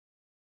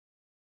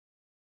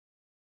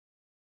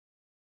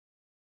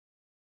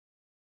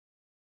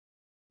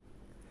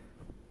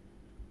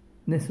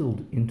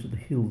Nestled into the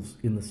hills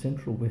in the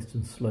central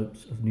western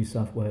slopes of New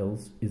South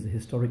Wales is the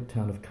historic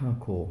town of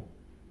Carcoar.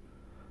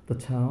 The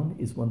town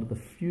is one of the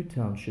few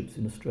townships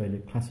in Australia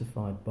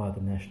classified by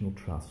the National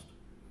Trust.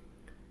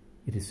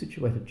 It is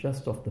situated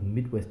just off the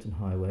Mid-Western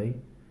Highway,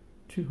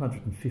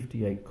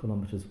 258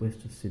 kilometres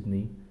west of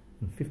Sydney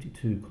and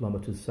 52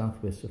 kilometres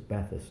southwest of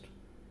Bathurst,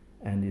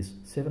 and is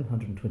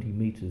 720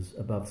 metres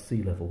above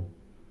sea level.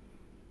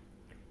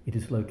 It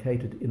is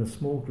located in a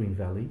small green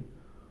valley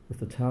with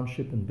the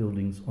township and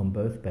buildings on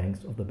both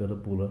banks of the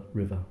Bella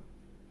River.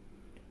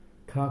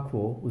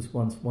 Carcoar was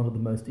once one of the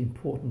most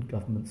important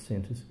government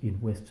centres in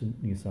western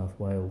New South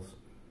Wales.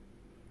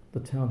 The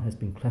town has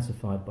been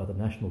classified by the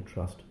National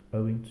Trust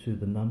owing to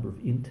the number of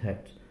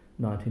intact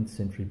 19th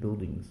century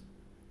buildings.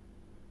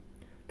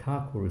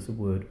 Carcoar is a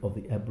word of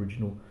the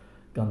Aboriginal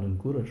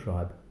Gundungurra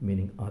tribe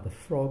meaning either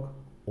frog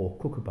or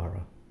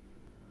kookaburra.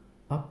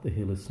 Up the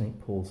hill is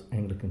St. Paul's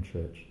Anglican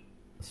Church,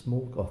 a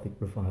small Gothic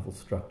revival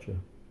structure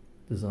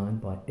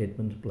designed by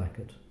Edmund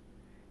Blacket.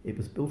 It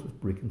was built of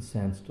brick and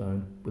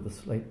sandstone with a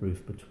slate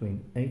roof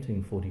between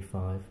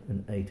 1845 and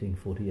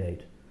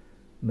 1848,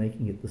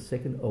 making it the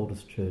second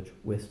oldest church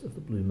west of the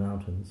Blue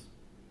Mountains.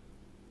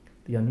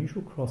 The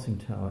unusual crossing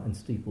tower and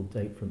steeple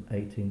date from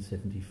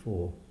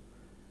 1874.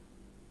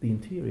 The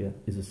interior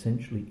is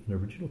essentially in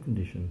original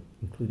condition,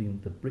 including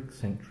the brick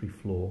sanctuary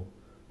floor,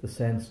 the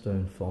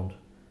sandstone font,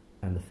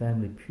 and the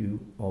family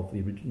pew of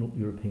the original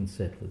European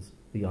settlers,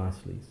 the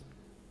Isleys.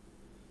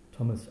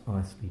 Thomas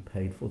Isley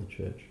paid for the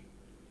church.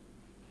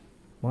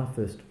 My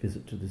first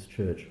visit to this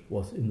church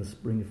was in the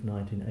spring of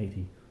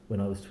 1980 when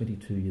I was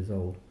 22 years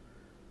old.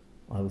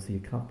 I was the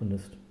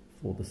accompanist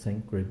for the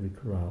St. Gregory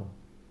Chorale,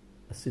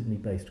 a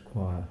Sydney-based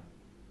choir.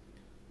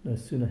 No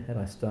sooner had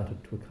I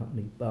started to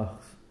accompany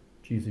Bach's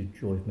Jesu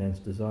Joy of Man's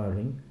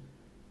Desiring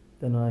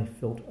than I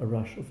felt a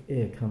rush of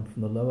air come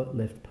from the lower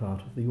left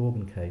part of the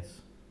organ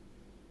case.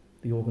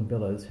 The organ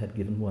bellows had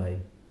given way,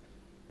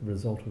 the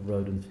result of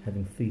rodents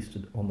having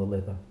feasted on the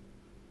leather.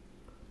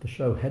 The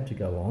show had to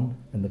go on,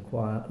 and the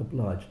choir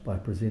obliged by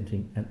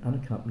presenting an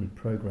unaccompanied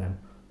program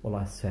while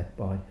I sat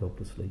by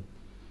helplessly.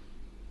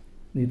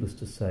 Needless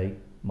to say,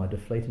 my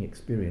deflating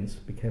experience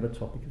became a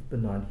topic of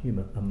benign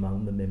humour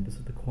among the members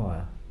of the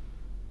choir.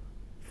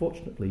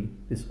 Fortunately,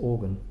 this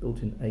organ,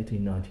 built in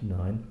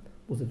 1899,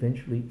 was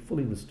eventually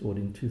fully restored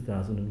in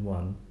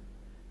 2001,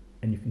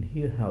 and you can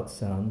hear how it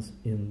sounds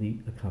in the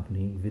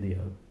accompanying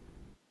video.